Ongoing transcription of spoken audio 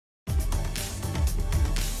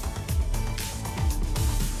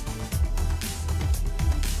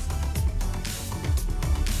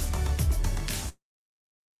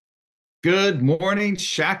Good morning,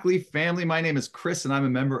 Shackley family. My name is Chris, and I'm a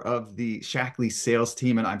member of the Shackley sales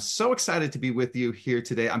team. And I'm so excited to be with you here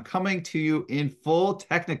today. I'm coming to you in full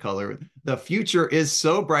Technicolor. The future is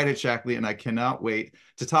so bright at Shackley, and I cannot wait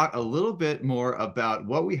to talk a little bit more about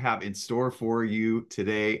what we have in store for you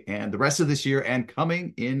today and the rest of this year and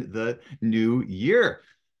coming in the new year.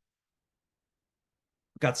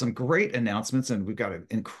 We've got some great announcements, and we've got an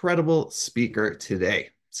incredible speaker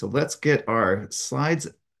today. So let's get our slides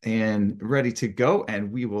and ready to go,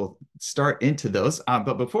 and we will start into those.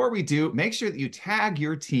 But before we do, make sure that you tag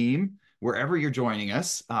your team wherever you're joining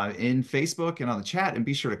us in Facebook and on the chat, and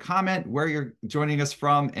be sure to comment where you're joining us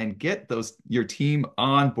from and get your team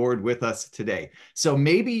on board with us today. So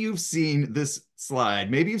maybe you've seen this slide,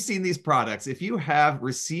 maybe you've seen these products. If you have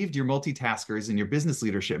received your multitaskers and your business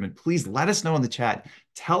leadership, please let us know in the chat.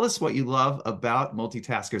 Tell us what you love about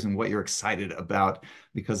multitaskers and what you're excited about,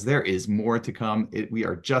 because there is more to come. We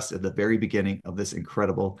are just at the very beginning of this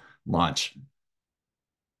incredible launch.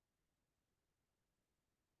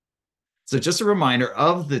 So just a reminder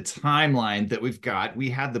of the timeline that we've got. We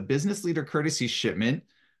had the business leader courtesy shipment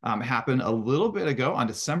happen a little bit ago on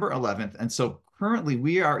December 11th. And so currently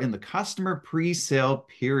we are in the customer pre-sale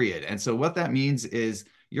period. And so what that means is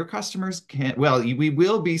your customers can't, well, we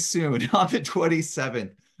will be soon on the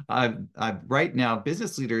 27th. Right now,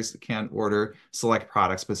 business leaders can order select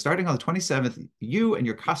products, but starting on the 27th, you and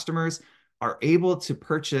your customers are able to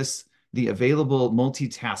purchase the available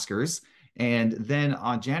multitaskers. And then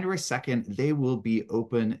on January 2nd, they will be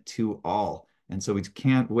open to all. And so we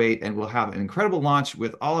can't wait. And we'll have an incredible launch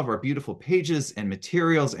with all of our beautiful pages and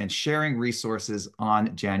materials and sharing resources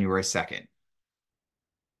on January 2nd.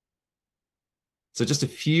 So just a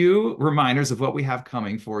few reminders of what we have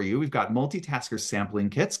coming for you. We've got multitasker sampling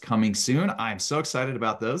kits coming soon. I'm so excited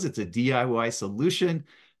about those. It's a DIY solution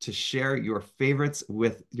to share your favorites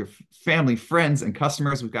with your family, friends, and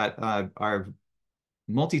customers. We've got our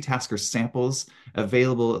multitasker samples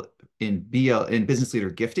available in business leader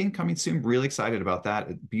gifting coming soon. Really excited about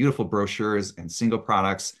that. Beautiful brochures and single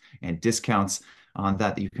products and discounts on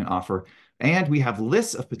that you can offer. And we have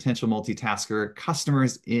lists of potential multitasker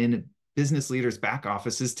customers in business leaders' back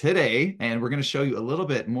offices today. And we're going to show you a little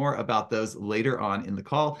bit more about those later on in the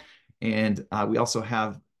call. And we also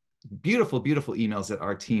have beautiful, beautiful emails that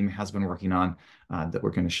our team has been working on that we're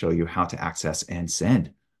going to show you how to access and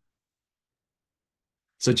send.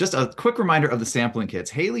 So just a quick reminder of the sampling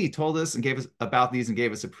kits. Haley told us and gave us about these and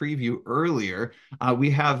gave us a preview earlier.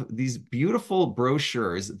 We have these beautiful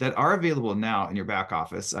brochures that are available now in your back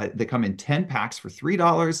office. They come in 10 packs for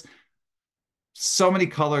 $3. So many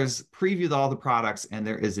colors, previewed all the products, and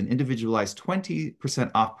there is an individualized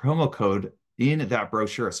 20% off promo code in that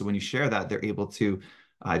brochure. So when you share that, they're able to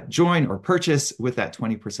join or purchase with that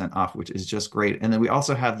 20% off, which is just great. And then we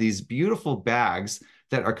also have these beautiful bags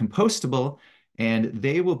that are compostable, and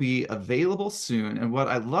they will be available soon. And what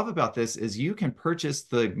I love about this is you can purchase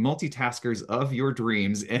the multitaskers of your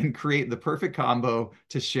dreams and create the perfect combo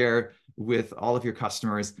to share with all of your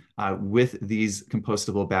customers with these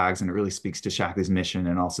compostable bags. And it really speaks to Shackley's mission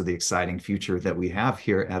and also the exciting future that we have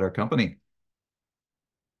here at our company.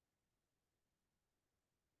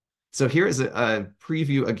 So here is a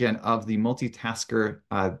preview again of the multitasker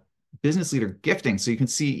business leader gifting. So you can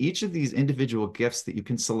see each of these individual gifts that you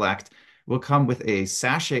can select will come with a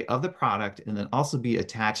sachet of the product and then also be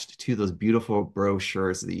attached to those beautiful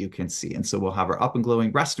brochures that you can see. And so we'll have our Up and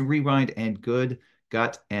Glowing Rest and Rewind and Good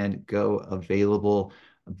Gut and Go available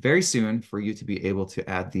very soon for you to be able to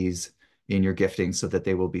add these in your gifting so that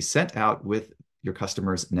they will be sent out with your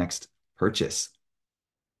customer's next purchase.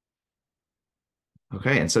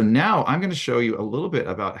 Okay, and so now I'm going to show you a little bit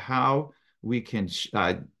about how we can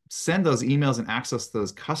send those emails and access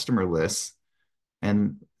those customer lists.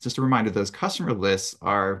 And just a reminder, those customer lists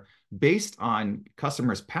are based on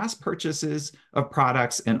customers' past purchases of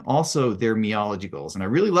products and also their meology goals. And I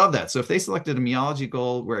really love that. So if they selected a meology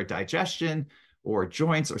goal where digestion or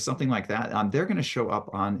joints or something like that, they're going to show up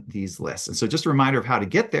on these lists. And so just a reminder of how to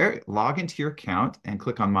get there, log into your account and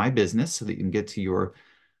click on My Business so that you can get to your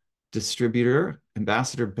distributor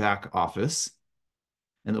ambassador back office.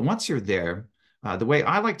 And then once you're there, the way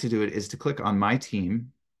I like to do it is to click on My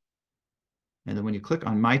Team. And then when you click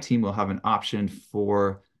on My Team, we'll have an option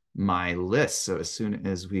for My List. So as soon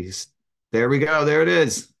as there we go, there it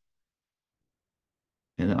is.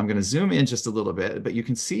 And I'm going to zoom in just a little bit, but you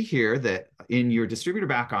can see here that in your distributor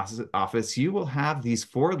back office, you will have these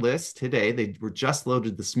 4 lists today. They were just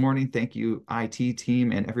loaded this morning. Thank you, IT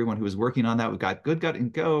team and everyone who was working on that. We've got Good Gut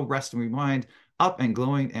and Go, Rest and Rewind, Up and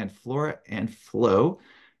Glowing, and Flora and Flow.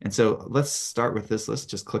 And so let's start with this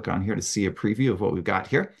list. Just click on here to see a preview of what we've got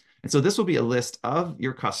here. And so this will be a list of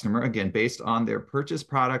your customer, again, based on their purchase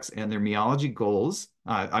products and their Meology goals.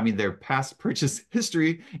 Their past purchase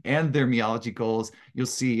history and their Meology goals. You'll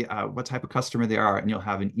see what type of customer they are, and you'll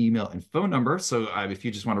have an email and phone number. So if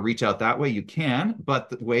you just want to reach out that way, you can.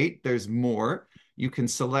 But wait, there's more. You can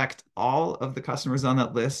select all of the customers on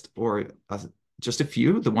that list, or just a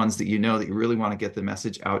few, the ones that you know that you really want to get the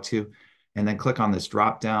message out to, and then click on this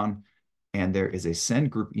drop down, and there is a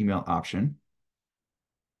send group email option.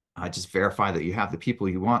 Just verify that you have the people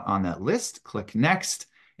you want on that list. Click next.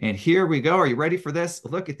 And here we go. Are you ready for this?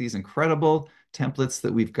 Look at these incredible templates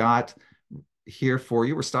that we've got here for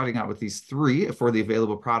you. We're starting out with these 3 for the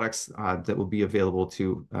available products that will be available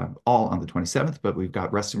to all on the 27th, but we've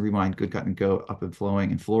got Rest and Rewind, Good Gut and Go, Up and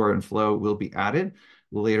Flowing, and Flora and Flow will be added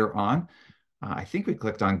later on. I think we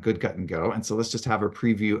clicked on Good Gut and Go. And so let's just have a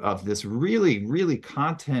preview of this really, really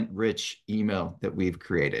content-rich email that we've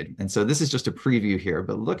created. And so this is just a preview here,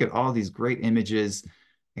 but look at all these great images.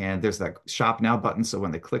 And there's that Shop Now button. So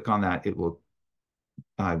when they click on that, it will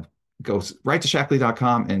go right to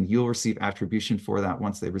Shaklee.com, and you'll receive attribution for that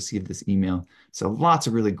once they receive this email. So lots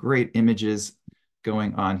of really great images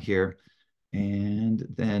going on here. And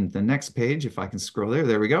then the next page, if I can scroll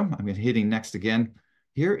there we go. I'm hitting next again.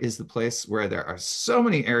 Here is the place where there are so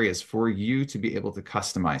many areas for you to be able to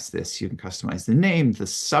customize this. You can customize the name, the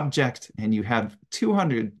subject, and you have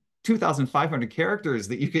 2,500 characters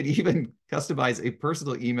that you could even customize a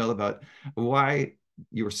personal email about why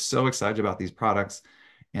you were so excited about these products.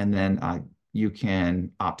 And then you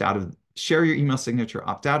can opt out of, share your email signature,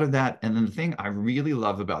 opt out of that. And then the thing I really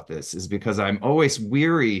love about this is because I'm always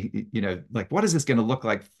weary, like, what is this going to look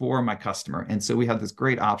like for my customer? And so we have this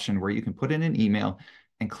great option where you can put in an email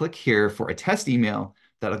and click here for a test email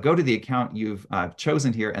that'll go to the account you've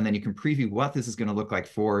chosen here, and then you can preview what this is going to look like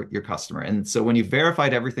for your customer. And so when you've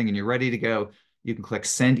verified everything and you're ready to go, you can click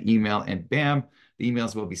send email, and bam, the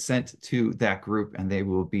emails will be sent to that group, and they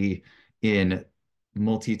will be in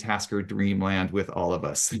multitasker dreamland with all of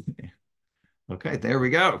us. Okay, there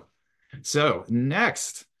we go. So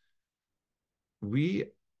next, we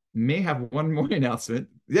may have one more announcement.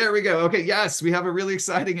 There we go. Okay, yes, we have a really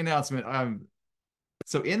exciting announcement.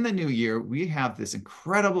 So in the new year, we have this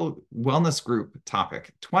incredible wellness group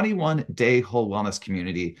topic, 21-day whole wellness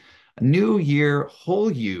community, a new year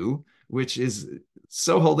whole you, which is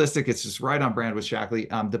so holistic. It's just right on brand with Shaklee.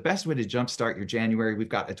 The best way to jumpstart your January, we've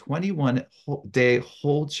got a 21-day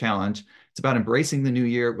whole challenge. It's about embracing the new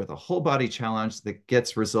year with a whole body challenge that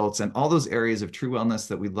gets results and all those areas of true wellness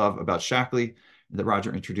that we love about Shaklee that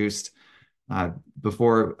Roger introduced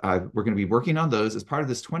before. We're going to be working on those as part of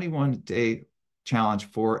this 21-day challenge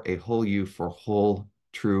for a whole you, for whole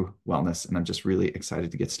true wellness. And I'm just really excited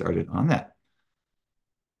to get started on that.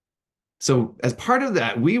 So as part of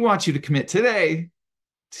that, we want you to commit today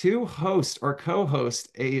to host or co-host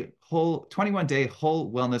a whole 21-day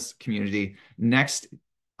whole wellness community next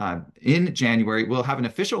in January. We'll have an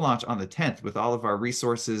official launch on the 10th with all of our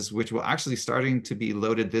resources, which will actually starting to be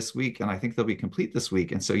loaded this week. And I think they'll be complete this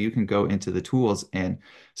week. And so you can go into the tools and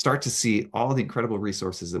start to see all the incredible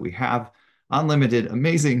resources that we have. Unlimited,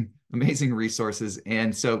 amazing, amazing resources.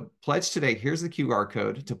 And so pledge today. Here's the QR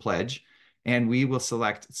code to pledge. And we will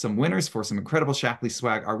select some winners for some incredible Shaklee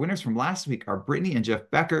swag. Our winners from last week are Brittany and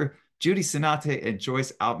Jeff Becker, Judy Sinate, and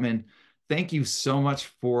Joyce Outman. Thank you so much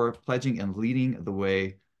for pledging and leading the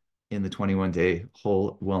way in the 21-day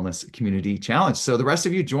whole wellness community challenge. So the rest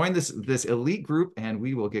of you join this elite group, and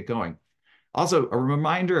we will get going. Also, a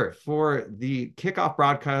reminder for the kickoff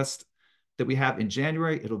broadcast that we have in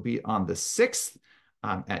January. It'll be on the 6th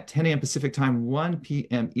at 10 a.m. Pacific time, 1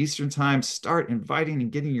 p.m. Eastern time. Start inviting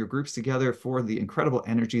and getting your groups together for the incredible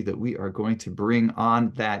energy that we are going to bring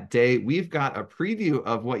on that day. We've got a preview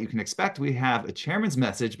of what you can expect. We have a chairman's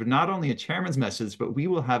message, but not only a chairman's message, but we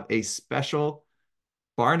will have a special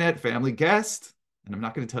Barnett family guest. And I'm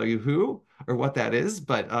not going to tell you who or what that is,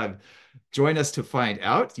 but join us to find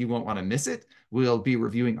out. You won't want to miss it. We'll be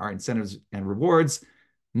reviewing our incentives and rewards,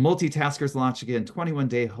 Multitaskers launch again,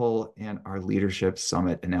 21-day whole, and our leadership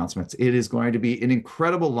summit announcements. It is going to be an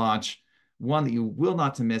incredible launch, one that you will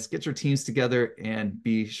not to miss. Get your teams together and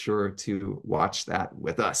be sure to watch that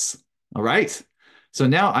with us. All right. So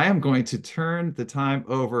now I am going to turn the time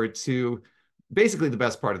over to basically the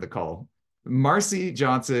best part of the call. Marcy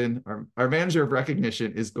Johnson, our manager of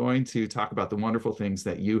recognition, is going to talk about the wonderful things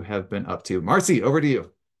that you have been up to. Marcy, over to you.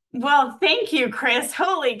 Well, thank you, Chris.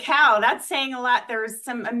 Holy cow, that's saying a lot. There's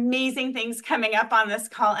some amazing things coming up on this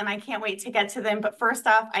call, and I can't wait to get to them. But first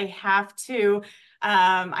off, I have to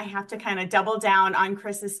kind of double down on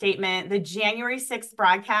Chris's statement. The January 6th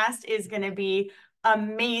broadcast is going to be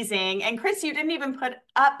amazing. And Chris, you didn't even put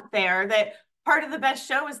up there that part of the best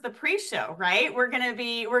show is the pre-show, right? We're going to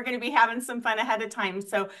be having some fun ahead of time.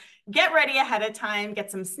 So get ready ahead of time,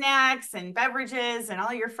 get some snacks and beverages and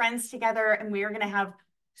all your friends together. And we are going to have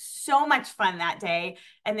so much fun that day.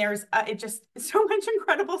 And there's just so much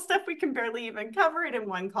incredible stuff. We can barely even cover it in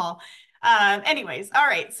one call. Anyways, all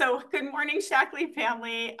right. So good morning, Shaklee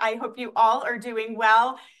family. I hope you all are doing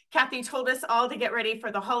well. Kathy told us all to get ready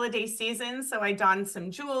for the holiday season. So I donned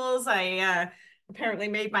some jewels. I apparently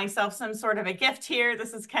made myself some sort of a gift here.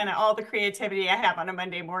 This is kind of all the creativity I have on a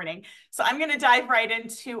Monday morning. So I'm going to dive right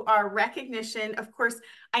into our recognition. Of course,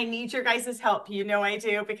 I need your guys' help. You know I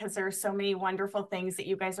do, because there are so many wonderful things that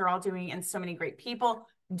you guys are all doing and so many great people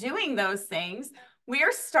doing those things. We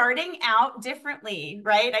are starting out differently,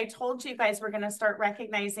 right? I told you guys we're going to start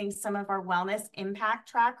recognizing some of our wellness impact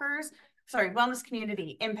trackers. Wellness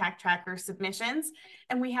community impact tracker submissions.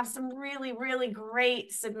 And we have some really, really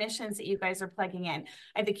great submissions that you guys are plugging in.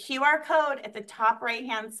 I have the QR code at the top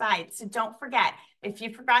right-hand side. So don't forget, if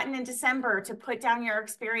you've forgotten in December to put down your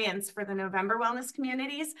experience for the November wellness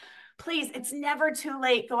communities, please, it's never too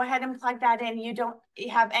late. Go ahead and plug that in. You don't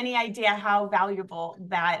have any idea how valuable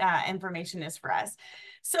that information is for us.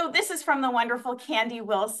 So this is from the wonderful Candy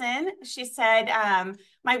Wilson. She said,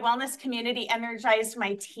 my wellness community energized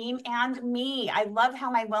my team and me. I love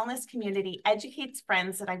how my wellness community educates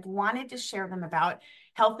friends that I've wanted to share them about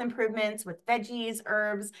health improvements with veggies,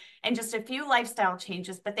 herbs, and just a few lifestyle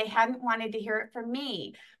changes, but they hadn't wanted to hear it from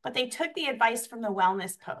me. But they took the advice from the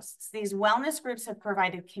wellness posts. These wellness groups have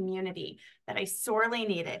provided community that I sorely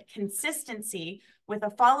needed, consistency with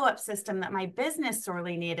a follow-up system that my business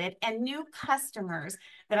sorely needed, and new customers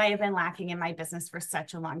that I have been lacking in my business for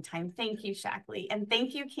such a long time. Thank you, Shaklee. And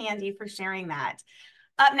thank you, Candy, for sharing that.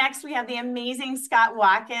 Up next, we have the amazing Scott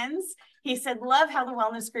Watkins. He said, love how the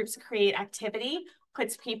wellness groups create activity,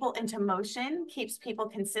 puts people into motion, keeps people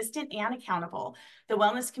consistent and accountable. The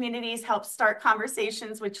wellness communities help start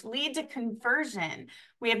conversations which lead to conversion.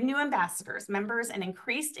 We have new ambassadors, members, and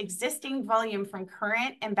increased existing volume from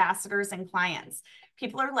current ambassadors and clients.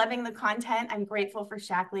 People are loving the content. I'm grateful for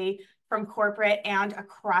Shaklee from corporate and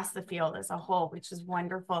across the field as a whole, which is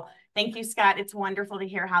wonderful. Thank you, Scott. It's wonderful to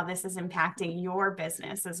hear how this is impacting your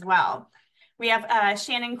business as well. We have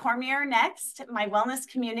Shannon Cormier next. My wellness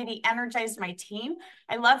community energized my team.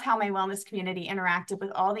 I love how my wellness community interacted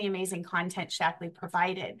with all the amazing content Shaklee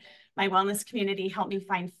provided. My wellness community helped me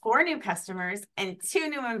find 4 new customers and 2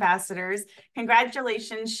 new ambassadors.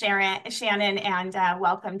 Congratulations, Shannon, and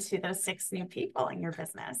welcome to those 6 new people in your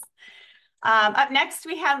business. Up next,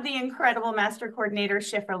 we have the incredible Master Coordinator,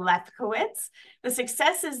 Shifra Lefkowitz. The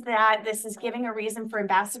success is that this is giving a reason for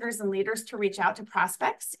ambassadors and leaders to reach out to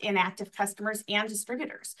prospects, inactive customers, and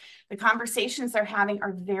distributors. The conversations they're having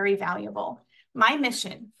are very valuable. My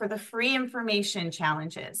mission for the free information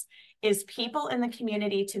challenges is people in the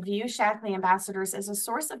community to view Shaklee ambassadors as a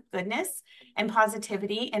source of goodness and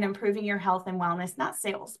positivity in improving your health and wellness, not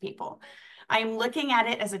salespeople. I'm looking at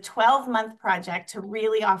it as a 12-month project to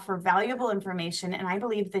really offer valuable information, and I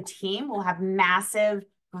believe the team will have massive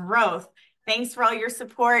growth. Thanks for all your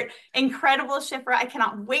support. Incredible, Shifra. I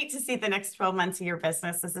cannot wait to see the next 12 months of your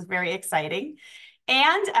business. This is very exciting.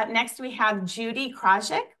 And up next, we have Judy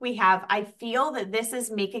Krajik. I feel that this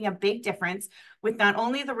is making a big difference with not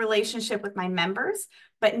only the relationship with my members,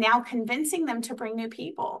 but now convincing them to bring new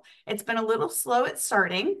people. It's been a little slow at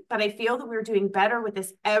starting, but I feel that we're doing better with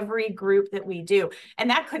this every group that we do.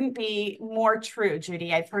 And that couldn't be more true,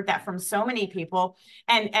 Judy. I've heard that from so many people.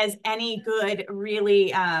 And as any good,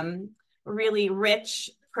 really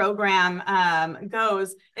rich program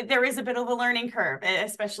goes, there is a bit of a learning curve,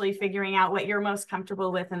 especially figuring out what you're most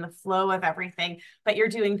comfortable with and the flow of everything, but you're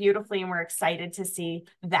doing beautifully and we're excited to see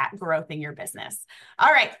that growth in your business.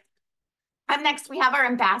 All right. Up next, we have our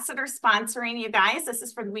ambassador sponsoring you guys. This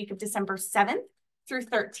is for the week of December 7th through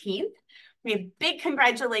 13th. We have big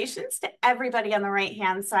congratulations to everybody on the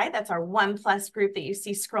right-hand side. That's our 1+ group that you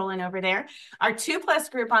see scrolling over there. Our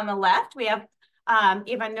 2+ group on the left, we have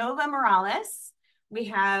Ivanova Morales. We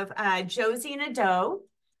have Josie Nadeau,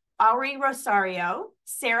 Ari Rosario,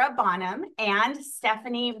 Sarah Bonham, and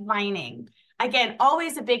Stephanie Vining. Again,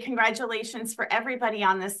 always a big congratulations for everybody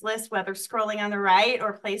on this list, whether scrolling on the right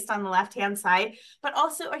or placed on the left-hand side, but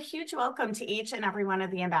also a huge welcome to each and every one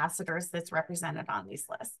of the ambassadors that's represented on these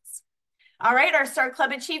lists. All right, our Star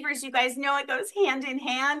Club Achievers, you guys know it goes hand in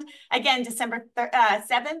hand. Again, December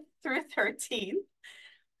 7th through 13th.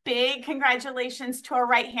 Big congratulations to our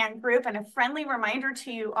right-hand group, and a friendly reminder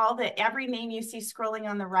to you all that every name you see scrolling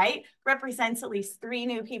on the right represents at least 3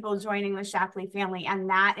 new people joining the Shaklee family, and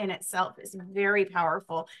that in itself is very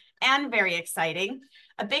powerful and very exciting.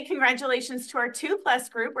 A big congratulations to our 2+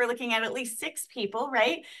 group. We're looking at least 6 people,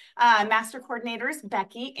 right? Master coordinators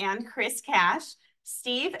Becky and Chris Cash,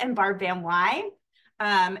 Steve and Barb Van Wy,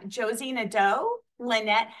 Josie Nadeau,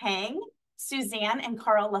 Lynette Hang, Suzanne and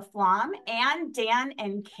Carl LaFlamme, and Dan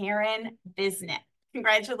and Karen Bisnet.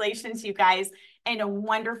 Congratulations, you guys, and a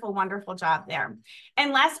wonderful, wonderful job there.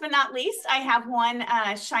 And last but not least, I have one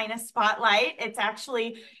Shine a Spotlight.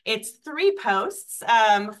 It's 3 posts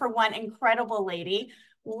for one incredible lady.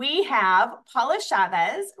 We have Paula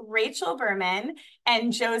Chavez, Rachel Berman,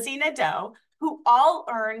 and Josie Nadeau, who all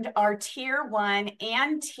earned our Tier 1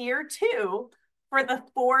 and Tier 2 for the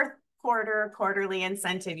 4th quarterly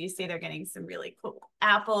incentive. You see they're getting some really cool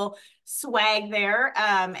Apple swag there.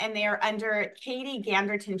 And they are under Katie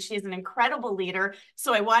Ganderton. She is an incredible leader.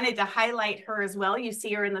 So I wanted to highlight her as well. You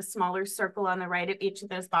see her in the smaller circle on the right of each of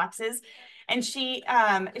those boxes. And she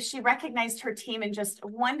recognized her team in just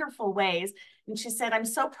wonderful ways. And she said, I'm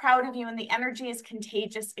so proud of you, and the energy is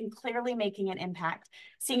contagious and clearly making an impact.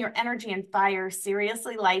 Seeing your energy and fire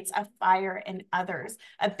seriously lights a fire in others.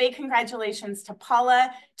 A big congratulations to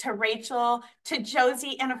Paula, to Rachel, to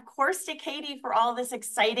Josie, and of course to Katie for all this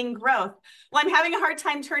exciting growth. Well, I'm having a hard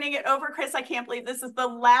time turning it over, Chris. I can't believe this is the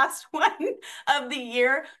last one of the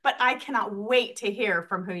year, but I cannot wait to hear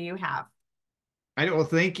from who you have. I know. Well,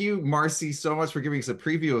 thank you, Marcy, so much for giving us a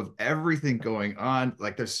preview of everything going on.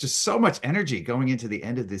 Like, there's just so much energy going into the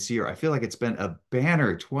end of this year. I feel like it's been a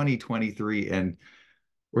banner 2023, and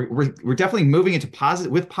we're definitely moving into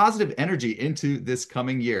positive energy into this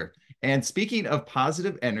coming year. And speaking of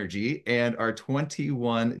positive energy and our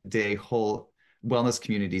 21-day whole wellness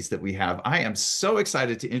communities that we have, I am so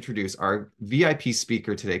excited to introduce our VIP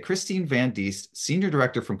speaker today, Christine Van Diest, Senior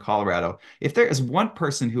Director from Colorado. If there is one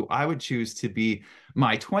person who I would choose to be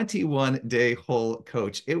my 21-day whole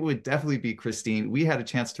coach, it would definitely be Christine. We had a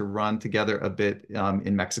chance to run together a bit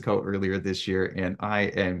in Mexico earlier this year, and I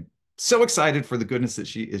am so excited for the goodness that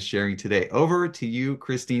she is sharing today. Over to you,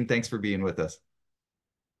 Christine. Thanks for being with us.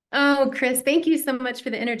 Oh, Chris, thank you so much for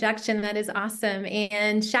the introduction. That is awesome.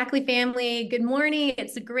 And Shaklee family, good morning.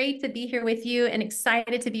 It's great to be here with you and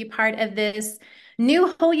excited to be part of this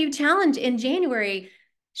new Whole You Challenge in January.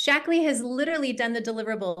 Shaklee has literally done the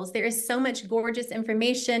deliverables. There is so much gorgeous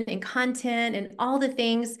information and content and all the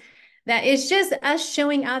things that is just us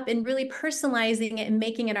showing up and really personalizing it and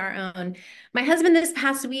making it our own. My husband this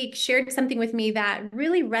past week shared something with me that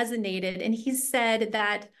really resonated. And he said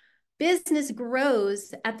that business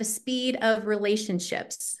grows at the speed of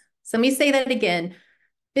relationships. So let me say that again.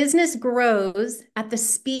 Business grows at the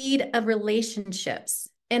speed of relationships.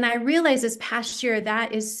 And I realized this past year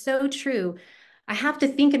that is so true. I have to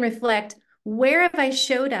think and reflect, where have I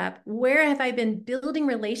showed up? Where have I been building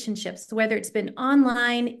relationships, whether it's been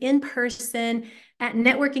online, in person, at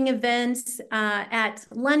networking events, at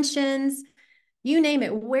luncheons, you name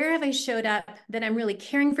it. Where have I showed up that I'm really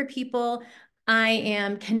caring for people? I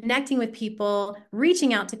am connecting with people,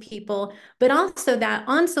 reaching out to people, but also that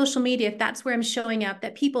on social media, if that's where I'm showing up,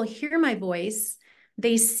 that people hear my voice,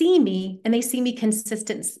 they see me, and they see me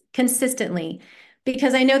consistently,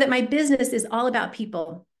 because I know that my business is all about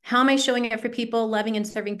people. How am I showing up for people, loving and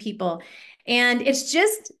serving people? And it's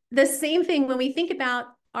just the same thing when we think about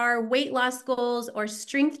our weight loss goals or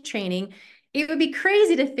strength training. It would be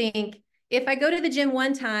crazy to think, if I go to the gym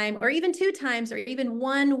 1 time or even 2 times or even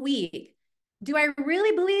 1 week, do I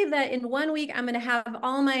really believe that in 1 week I'm going to have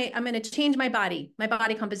I'm going to change my body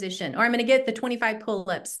composition, or I'm going to get the 25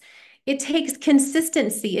 pull-ups? It takes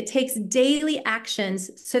consistency. It takes daily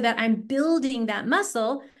actions so that I'm building that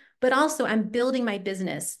muscle, but also I'm building my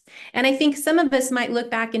business. And I think some of us might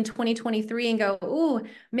look back in 2023 and go, oh,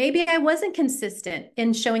 maybe I wasn't consistent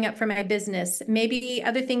in showing up for my business. Maybe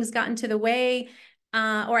other things got into the way.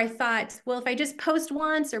 Or I thought, well, if I just post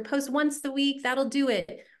once or post once a week, that'll do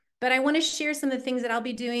it. But I want to share some of the things that I'll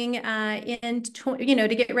be doing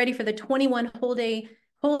to get ready for the 21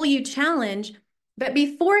 Whole You Challenge. But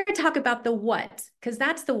before I talk about the what, because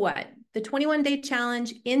that's the what, the 21-day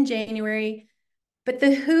challenge in January, but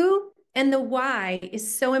the who and the why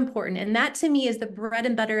is so important. And that to me is the bread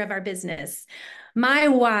and butter of our business. My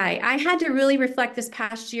why, I had to really reflect this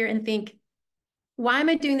past year and think, why am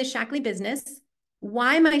I doing the Shaklee business?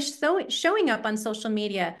 Why am I showing up on social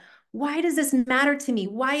media? Why does this matter to me?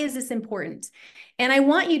 Why is this important? And I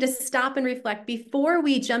want you to stop and reflect before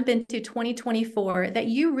we jump into 2024, that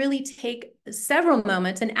you really take several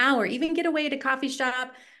moments, an hour, even get away to a coffee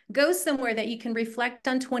shop, go somewhere that you can reflect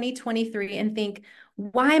on 2023 and think,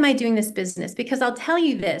 why am I doing this business? Because I'll tell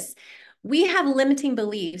you this, we have limiting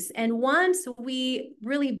beliefs. And once we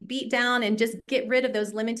really beat down and just get rid of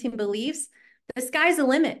those limiting beliefs, the sky's the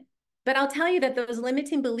limit. But I'll tell you that those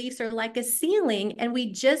limiting beliefs are like a ceiling, and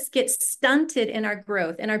we just get stunted in our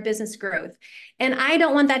growth, in our business growth. And I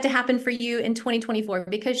don't want that to happen for you in 2024,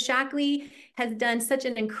 because Shaklee has done such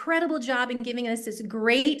an incredible job in giving us this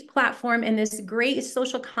great platform and this great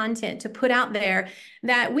social content to put out there,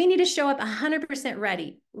 that we need to show up 100%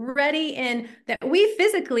 ready, and that we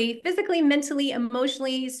physically, mentally,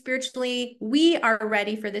 emotionally, spiritually, we are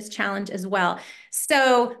ready for this challenge as well.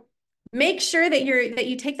 So make sure that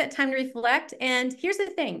you take that time to reflect. And here's the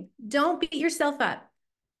thing, don't beat yourself up.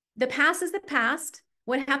 The past is the past.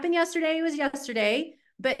 What happened yesterday was yesterday.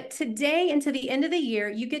 But today into the end of the year,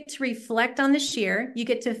 you get to reflect on this year. You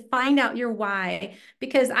get to find out your why,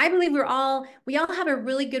 because I believe we all have a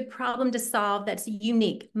really good problem to solve that's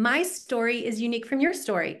unique. My story is unique from your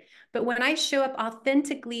story. But when I show up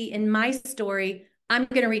authentically in my story, I'm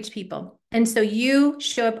going to reach people. And so you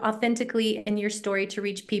show up authentically in your story to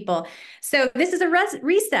reach people. So this is a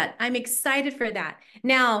reset. I'm excited for that.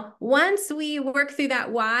 Now, once we work through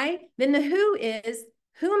that why, then the who is,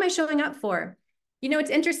 who am I showing up for? You know, it's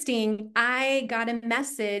interesting. I got a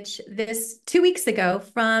message 2 weeks ago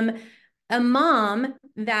from a mom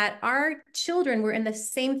that our children were in the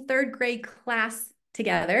same third grade class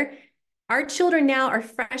together. Our children now are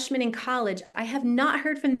freshmen in college. I have not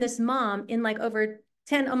heard from this mom in like over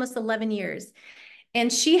 10, almost 11 years.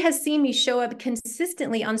 And she has seen me show up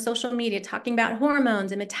consistently on social media talking about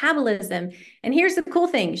hormones and metabolism. And here's the cool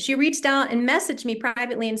thing. She reached out and messaged me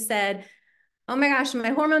privately and said, oh my gosh,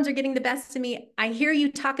 my hormones are getting the best of me. I hear you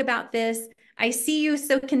talk about this. I see you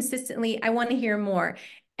so consistently. I want to hear more.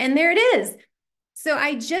 And there it is. So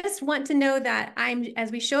I just want to know that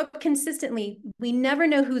as we show up consistently, we never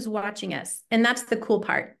know who's watching us. And that's the cool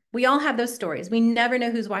part. We all have those stories. We never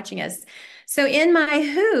know who's watching us. So in my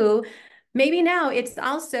who, maybe now it's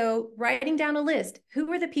also writing down a list.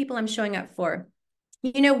 Who are the people I'm showing up for?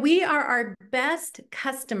 You know, we are our best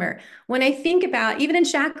customer. When I think about, even in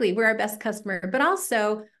Shaklee, we're our best customer, but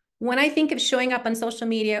also when I think of showing up on social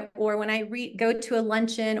media, or when I go to a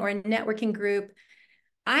luncheon or a networking group,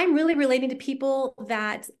 I'm really relating to people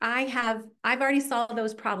that I've already solved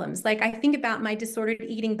those problems. Like I think about my disordered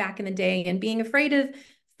eating back in the day and being afraid of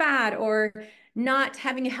fat or not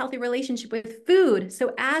having a healthy relationship with food.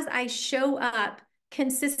 So as I show up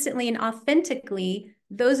consistently and authentically,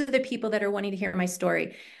 those are the people that are wanting to hear my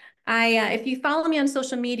story. If you follow me on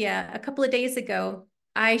social media, a couple of days ago,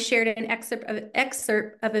 I shared an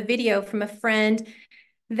excerpt of a video from a friend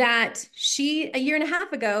that a year and a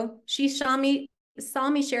half ago, she saw me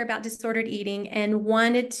share about disordered eating and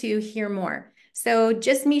wanted to hear more. So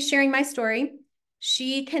just me sharing my story,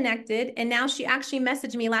 she connected, and now she actually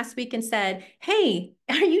messaged me last week and said, hey,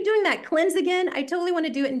 are you doing that cleanse again? I totally want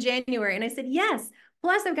to do it in January. And I said, yes.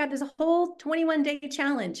 Plus I've got this whole 21-day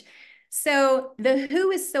challenge. So the who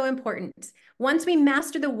is so important. Once we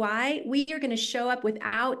master the why, we are going to show up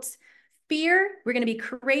without fear. We're going to be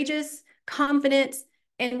courageous, confident,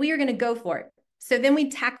 and we are going to go for it. So then we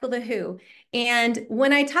tackle the who. And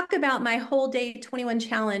when I talk about my whole day 21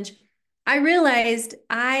 challenge, I realized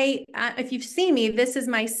if you've seen me, this is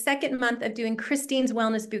my second month of doing Christine's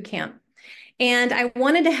Wellness Bootcamp. And I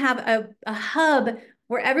wanted to have a hub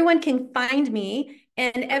where everyone can find me.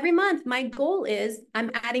 And every month, my goal is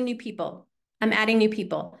I'm adding new people.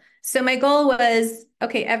 So my goal was,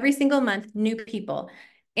 okay, every single month, new people.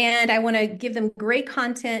 And I want to give them great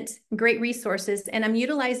content, great resources. And I'm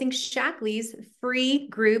utilizing Shaklee's free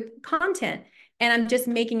group content, and I'm just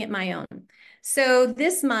making it my own. So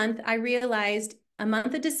this month, I realized a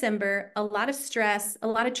month of December, a lot of stress, a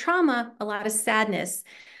lot of trauma, a lot of sadness.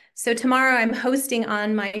 So tomorrow I'm hosting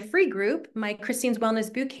on my free group, my Christine's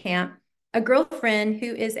Wellness Bootcamp, a girlfriend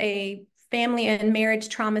who is a family and marriage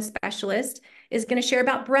trauma specialist is going to share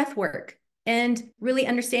about breath work and really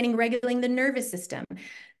understanding regulating the nervous system.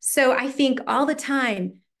 So I think all the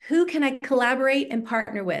time, who can I collaborate and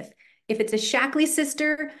partner with? If it's a Shaklee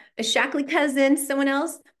sister, a Shaklee cousin, someone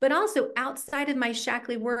else, but also outside of my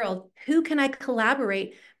Shaklee world, who can I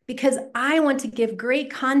collaborate? Because I want to give great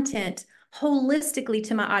content holistically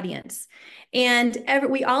to my audience. And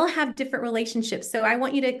we all have different relationships. So I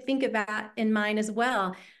want you to think of that in mind as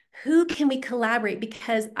well. Who can we collaborate?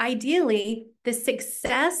 Because ideally, the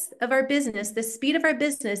success of our business, the speed of our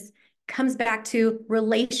business comes back to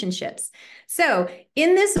relationships. So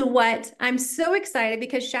in this what, I'm so excited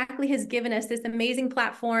because Shaklee has given us this amazing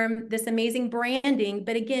platform, this amazing branding.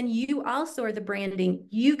 But again, you also are the branding.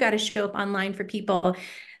 You've got to show up online for people.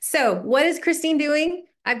 So what is Christine doing?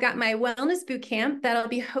 I've got my wellness boot camp that I'll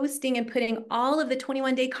be hosting and putting all of the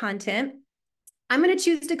 21-day content. I'm going to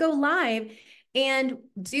choose to go live and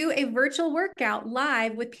do a virtual workout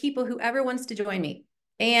live with people, whoever wants to join me.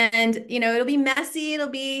 And, it'll be messy. It'll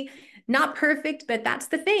be not perfect, but that's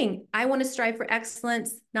the thing. I want to strive for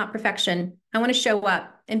excellence, not perfection. I want to show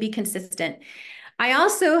up and be consistent. I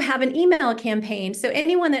also have an email campaign. So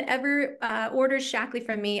anyone that ever orders Shaklee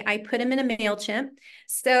from me, I put them in a MailChimp.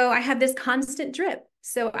 So I have this constant drip.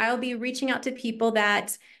 So I'll be reaching out to people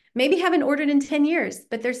that maybe haven't ordered in 10 years,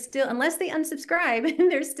 but they're still, unless they unsubscribe,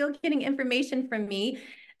 they're still getting information from me,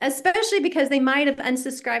 especially because they might have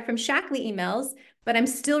unsubscribed from Shaklee emails, but I'm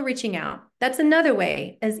still reaching out. That's another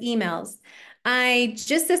way, as emails. I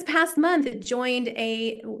just this past month joined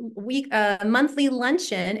a monthly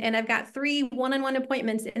luncheon, and I've got 3 one-on-one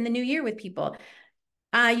appointments in the new year with people.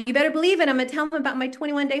 You better believe it. I'm going to tell them about my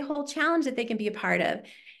 21-day whole challenge that they can be a part of.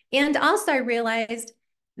 And also I realized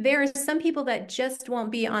there are some people that just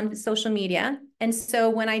won't be on social media. And so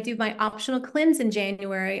when I do my optional cleanse in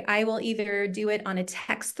January, I will either do it on a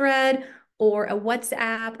text thread or a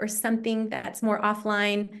WhatsApp or something that's more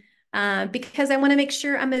offline, because I want to make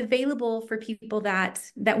sure I'm available for people that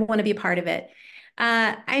want to be a part of it.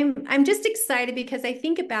 I'm just excited because I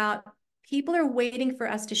think about people are waiting for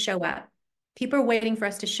us to show up. People are waiting for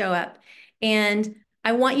us to show up. And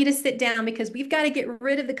I want you to sit down because we've got to get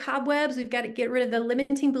rid of the cobwebs. We've got to get rid of the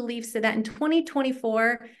limiting beliefs so that in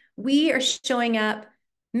 2024, we are showing up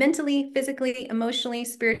mentally, physically, emotionally,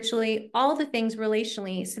 spiritually, all the things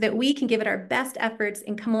relationally, so that we can give it our best efforts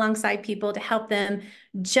and come alongside people to help them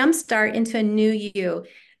jumpstart into a new you.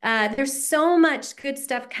 There's so much good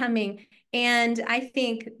stuff coming. And I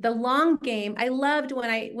think the long game, I loved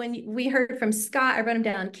when we heard from Scott, I wrote him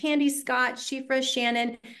down, Candy, Scott, Shifra,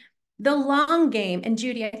 Shannon, the long game, and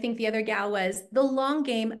Judy, I think the other gal was, the long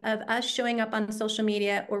game of us showing up on social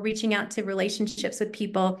media or reaching out to relationships with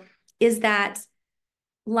people is that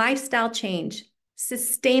lifestyle change,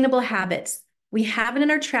 sustainable habits. We have it in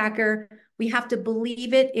our tracker. We have to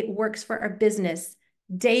believe it. It works for our business.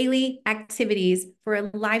 Daily activities for a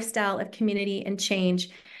lifestyle of community and change.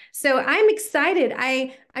 So I'm excited.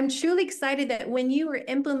 I'm truly excited that when you are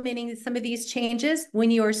implementing some of these changes,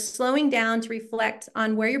 when you are slowing down to reflect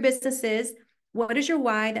on where your business is, what is your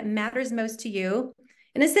why that matters most to you,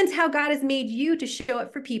 in a sense, how God has made you to show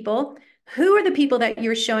up for people, who are the people that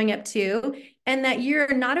you're showing up to, and that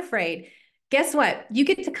you're not afraid. Guess what? You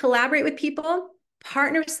get to collaborate with people,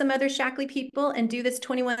 partner with some other Shaklee people, and do this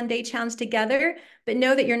 21-day challenge together, but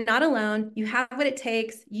know that you're not alone. You have what it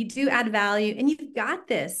takes. You do add value, and you've got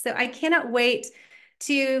this. So I cannot wait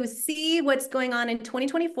to see what's going on in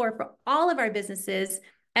 2024 for all of our businesses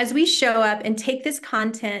as we show up and take this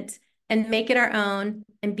content and make it our own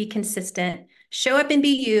and be consistent. Show up and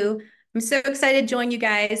be you. I'm so excited to join you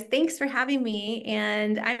guys. Thanks for having me.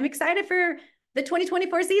 And I'm excited for the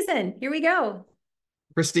 2024 season. Here we go.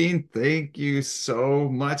 Christine, thank you so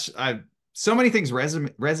much. So many things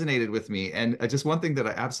resonated with me. And just one thing that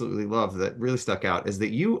I absolutely love that really stuck out is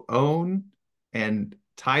that you own and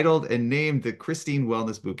titled and named the Christine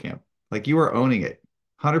Wellness Bootcamp. Like, you are owning it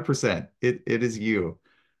 100%. It is you.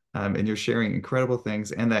 And you're sharing incredible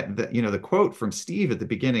things. And that the quote from Steve at the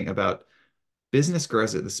beginning about business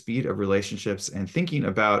grows at the speed of relationships, and thinking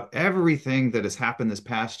about everything that has happened this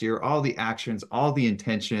past year, all the actions, all the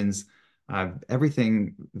intentions,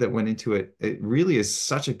 everything that went into it. It really is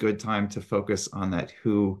such a good time to focus on that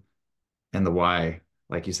who and the why.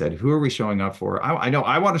 Like you said, who are we showing up for? I know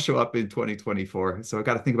I want to show up in 2024, so I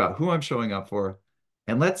got to think about who I'm showing up for,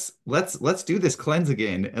 and let's do this cleanse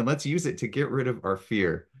again, and let's use it to get rid of our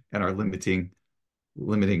fear and our limiting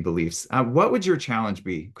beliefs. What would your challenge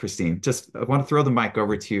be, Christine? Just I want to throw the mic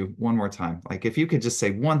over to you one more time. Like, if you could just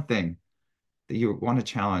say one thing that you want to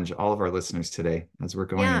challenge all of our listeners today as we're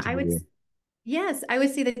going into the year. Yes, I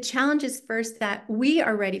would say the challenge is first that we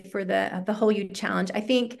are ready for the whole you challenge. I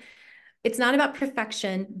think it's not about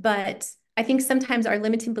perfection, but I think sometimes our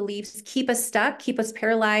limiting beliefs keep us stuck, keep us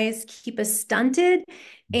paralyzed, keep us stunted,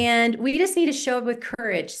 and we just need to show up with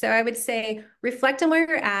courage. So I would say reflect on where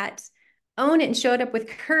you're at, own it and show it up with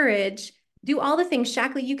courage. Do all the things.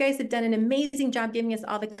 Shaklee, you guys have done an amazing job giving us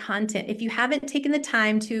all the content. If you haven't taken the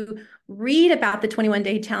time to read about the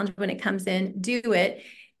 21-day challenge when it comes in, do it.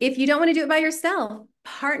 If you don't want to do it by yourself,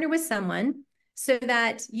 partner with someone so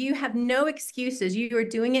that you have no excuses. You are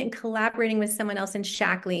doing it and collaborating with someone else in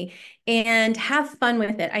Shaklee, and have fun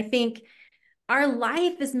with it. I think our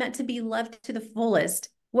life is meant to be loved to the fullest.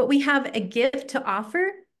 What we have a gift to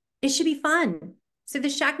offer, it should be fun. So the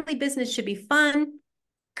Shaklee business should be fun.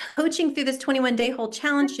 Coaching through this 21-day whole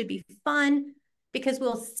challenge should be fun. because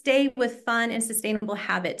we'll stay with fun and sustainable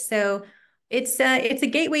habits. So it's a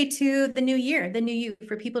gateway to the new year, the new you,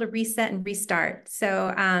 for people to reset and restart.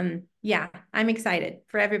 So yeah, I'm excited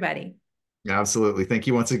for everybody. Absolutely. Thank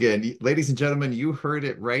you once again. Ladies and gentlemen, you heard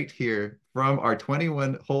it right here from our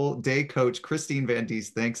 21 whole day coach, Christine Van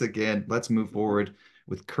Diest. Thanks again. Let's move forward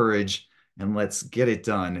with courage and let's get it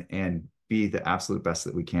done and be the absolute best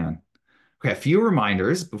that we can. Okay, a few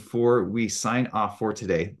reminders before we sign off for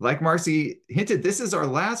today. Like Marcy hinted, this is our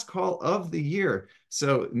last call of the year.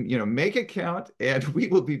 So, make it count and we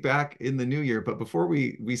will be back in the new year. But before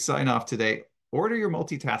we sign off today, order your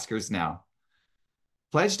multitaskers now.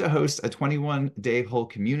 Pledge to host a 21-day whole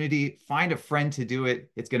community. Find a friend to do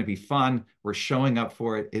it. It's going to be fun. We're showing up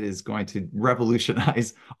for it. It is going to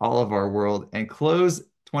revolutionize all of our world and close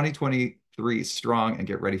 2023 strong and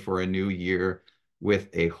get ready for a new year with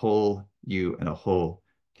a whole you and a whole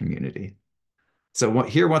community. So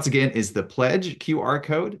here once again is the pledge QR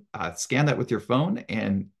code. Scan that with your phone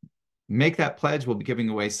and make that pledge. We'll be giving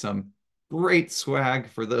away some great swag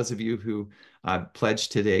for those of you who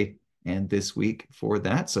pledged today and this week for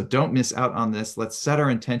that. So don't miss out on this. Let's set our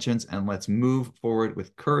intentions and let's move forward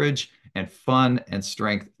with courage and fun and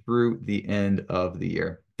strength through the end of the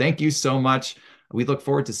year. Thank you so much. We look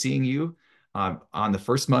forward to seeing you on the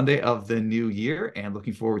first Monday of the new year and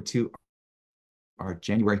looking forward to our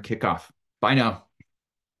January kickoff. Bye now.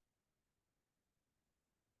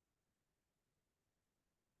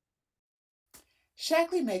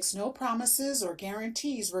 Shaklee makes no promises or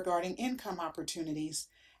guarantees regarding income opportunities,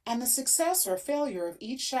 and the success or failure of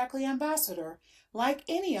each Shaklee ambassador, like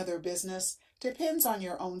any other business, depends on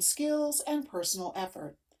your own skills and personal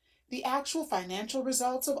effort. The actual financial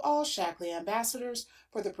results of all Shaklee ambassadors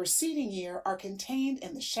for the preceding year are contained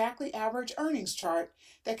in the Shaklee Average Earnings Chart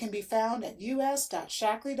that can be found at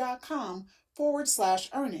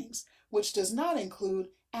us.shaklee.com/earnings, which does not include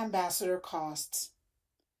ambassador costs.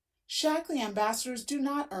 Shaklee ambassadors do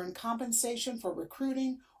not earn compensation for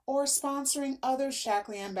recruiting or sponsoring other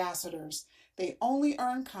Shaklee ambassadors. They only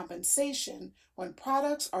earn compensation when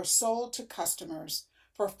products are sold to customers.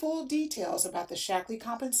 For full details about the Shaklee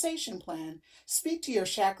compensation plan, speak to your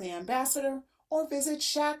Shaklee ambassador or visit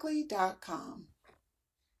shaklee.com.